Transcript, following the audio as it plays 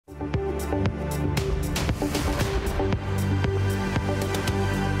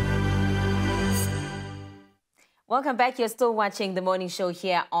Welcome back. You're still watching The Morning Show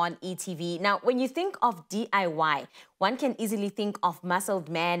here on ETV. Now, when you think of DIY, one can easily think of muscled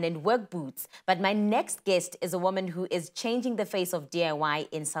man and work boots. But my next guest is a woman who is changing the face of DIY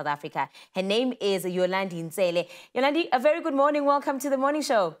in South Africa. Her name is Yolande.ntsele. Yolande, a very good morning. Welcome to The Morning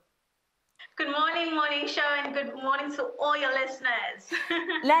Show. Good morning, Morning Show, and good morning to all your listeners.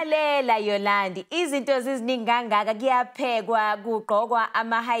 Lalela Yolande, izinto ziziningi kangaka kuyaphekwa kugqokwa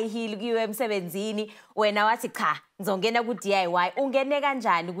ama high heel kuyiwe emsebenzini wena wathi cha ngizongena ku DIY. Ungene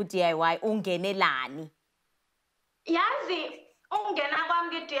kanjani ku DIY? Ungenelani? Yazi, ungena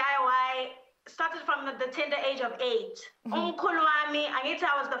kwami ku DIY started from the tender age of 8. Umkhulu wami, angithi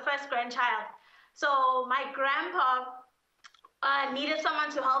I was the first grandchild. So my grandpa needed someone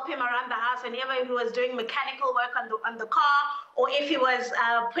to help him around the house whenever he was doing mechanical work on the car, or if he was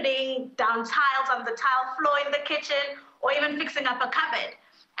putting down tiles on the tile floor in the kitchen, or even fixing up a cupboard.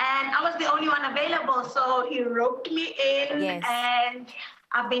 And I was the only one available, so he roped me in. Yes. And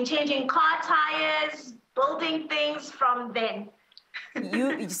I've been changing car tires, building things from then.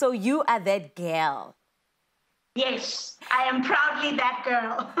 So you are that girl. Yes, I am proudly that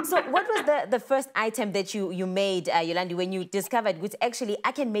girl. So what was the first item that you made, Yolande, when you discovered, which actually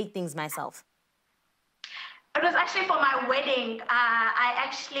I can make things myself? It was actually for my wedding. I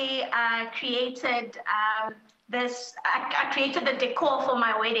actually created I created the decor for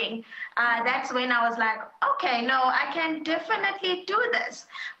my wedding. That's when I was like, okay, no, I can definitely do this.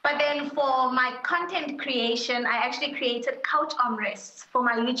 But then for my content creation, I actually created couch armrests for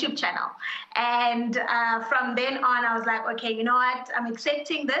my YouTube channel. And from then on, I was like, okay, you know what? I'm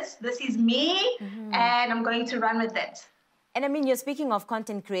accepting this. This is me, and I'm going to run with it. And I mean, you're speaking of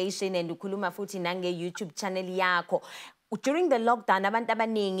content creation and ukuluma futhi nange YouTube channel yako. During the lockdown, abantu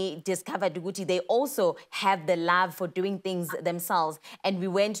abaningi discovered ukuthi they also have the love for doing things themselves. And we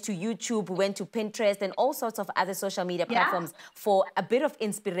went to YouTube, we went to Pinterest and all sorts of other social media platforms for a bit of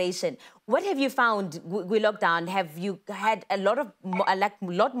inspiration. What have you found with lockdown? Have you had a lot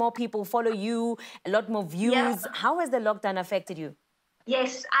more people follow you, a lot more views? Yeah. How has the lockdown affected you?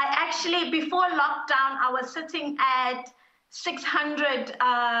 Yes, I actually, before lockdown, I was sitting at 600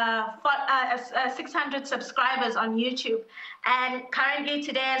 subscribers on YouTube, and currently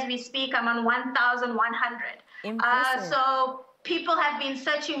today as we speak I'm on 1,100. So people have been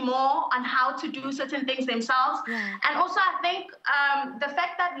searching more on how to do certain things themselves. And also I think the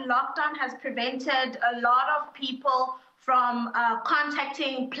fact that lockdown has prevented a lot of people from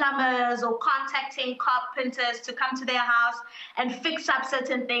contacting plumbers or contacting carpenters to come to their house and fix up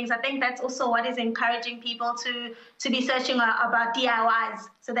certain things. I think that's also what is encouraging people to be searching about DIYs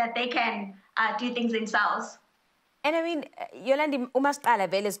so that they can do things themselves. And I mean, Yolande, umasiqala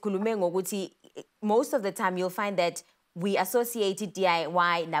vele sikhulume ngokuthi most of the time you'll find that we associate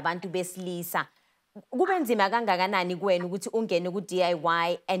DIY nabantu besilisa. Kube nzima kangakanani kuwena ukuthi ungene ku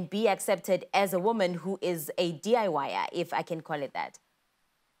DIY and be accepted as a woman who is a DIYer, if I can call it that?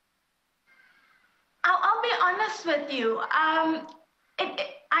 I'll be honest with you. I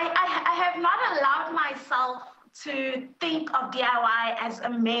have not allowed myself to think of DIY as a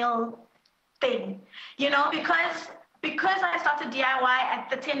male thing, you know, because I started DIY at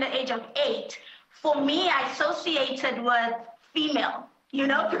the tender age of 8. For me, I associated with female, you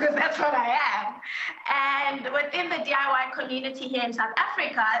know, because that's what I am. And within the DIY community here in South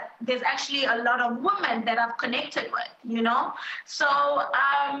Africa, there's actually a lot of women that I've connected with, you know. So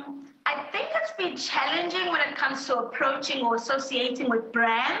I think it's been challenging when it comes to approaching or associating with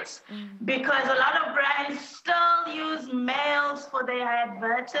brands, because a lot of brands still use males for their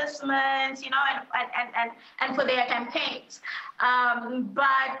advertisements, you know, and for their campaigns.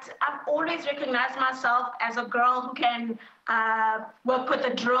 But I've always recognized myself as a girl who can work with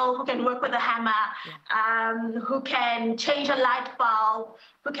a drill, who can work with a hammer, who can change a light bulb,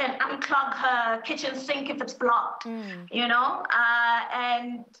 who can unclog her kitchen sink if it's blocked, you know?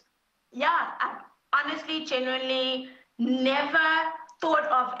 And yeah, I honestly, genuinely never thought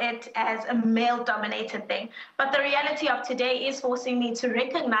of it as a male-dominated thing. But the reality of today is forcing me to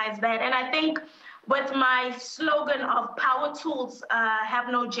recognize that. And I think with my slogan of power tools have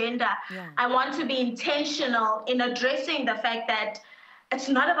no gender, I want to be intentional in addressing the fact that it's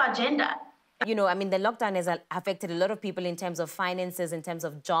not about gender. You know, I mean, the lockdown has affected a lot of people in terms of finances, in terms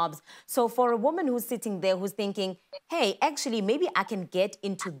of jobs. So for a woman who's sitting there who's thinking, hey, actually, maybe I can get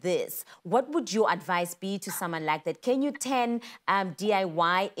into this, what would your advice be to someone like that? Can you turn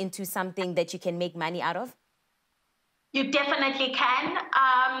DIY into something that you can make money out of? You definitely can.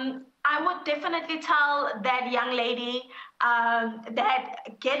 I would definitely tell that young lady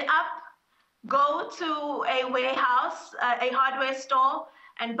that get up, go to a warehouse, a hardware store,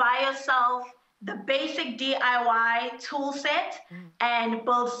 and buy yourself the basic DIY tool set and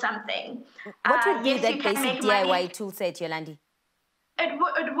build something. What would be yes, that you can basic make DIY money. tool set, Yolande? It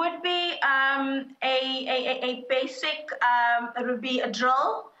would be a basic, it would be a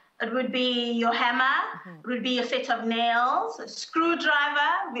drill, it would be your hammer, it would be a set of nails, a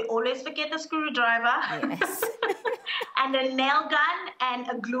screwdriver, we always forget the screwdriver, Yes. and a nail gun and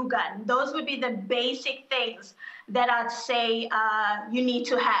a glue gun. Those would be the basic things that I'd say you need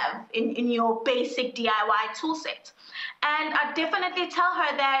to have in your basic DIY tool set. And I'd definitely tell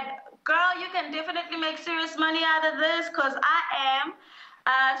her that, girl, you can definitely make serious money out of this, because I am.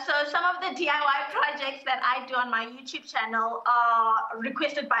 So some of the DIY projects that I do on my YouTube channel are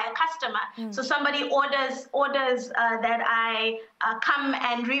requested by a customer. So somebody orders that I come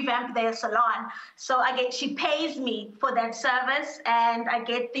and revamp their salon. So she pays me for that service, and I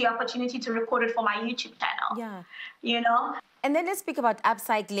get the opportunity to record it for my YouTube channel. Yeah. You know? And then let's speak about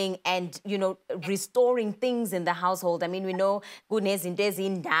upcycling and, you know, restoring things in the household. I mean, we know we had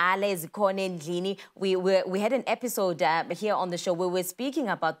an episode here on the show where we're speaking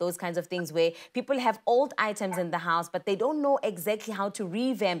about those kinds of things where people have old items in the house, but they don't know exactly how to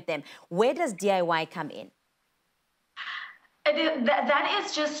revamp them. Where does DIY come in? That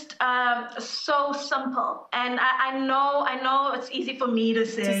is just so simple. And I know it's easy for me to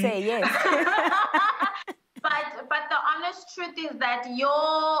say. To say, yes. But the honest truth is that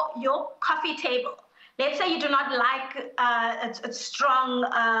your coffee table, let's say you do not like a strong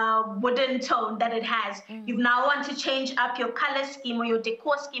wooden tone that it has. You now want to change up your color scheme or your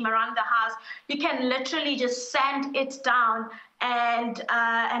decor scheme around the house. You can literally just sand it down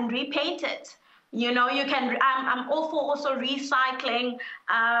and repaint it. You know, you can. I'm all for also recycling.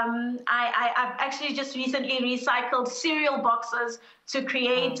 I've actually just recently recycled cereal boxes to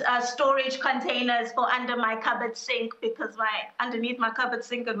create storage containers for under my cupboard sink, because underneath my cupboard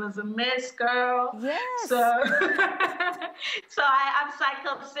sink it was a mess, girl. Yes. So I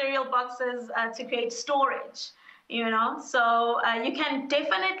upcycled cereal boxes to create storage. You know, so you can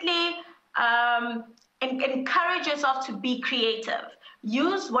definitely encourage yourself to be creative.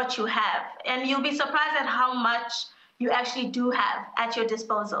 Use what you have, and you'll be surprised at how much you actually do have at your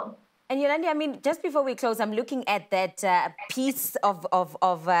disposal. And Yolande, I mean, just before we close, I'm looking at that piece of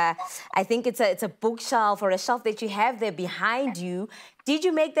I think it's a bookshelf or a shelf that you have there behind you. Did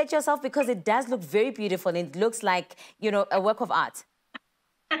you make that yourself? Because it does look very beautiful and it looks like, you know, a work of art.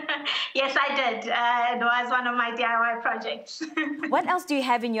 Yes, I did. It was one of my DIY projects. What else do you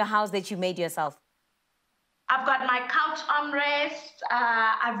have in your house that you made yourself? I've got my couch armrest.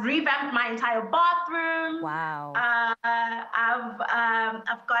 I've revamped my entire bathroom. Wow. I've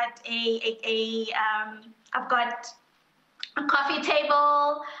got I've got a coffee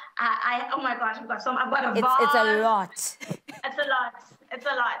table. Oh my gosh, I've got a vase. It's a lot. It's a lot. It's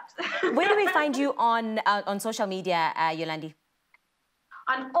a lot. Where do we find you on social media, Yolande?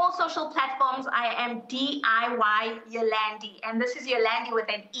 On all social platforms, I am DIY Yolande, and this is Yolande with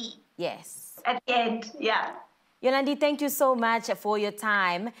an E. Yes. At the end, yeah. Yolande, thank you so much for your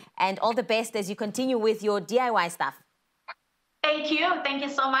time and all the best as you continue with your DIY stuff. Thank you. Thank you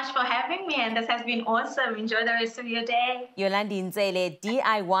so much for having me, and this has been awesome. Enjoy the rest of your day. Yolande.ntsele,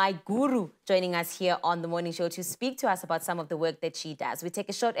 DIY guru, joining us here on The Morning Show to speak to us about some of the work that she does. We take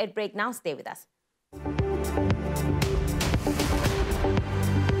a short ad break now. Stay with us.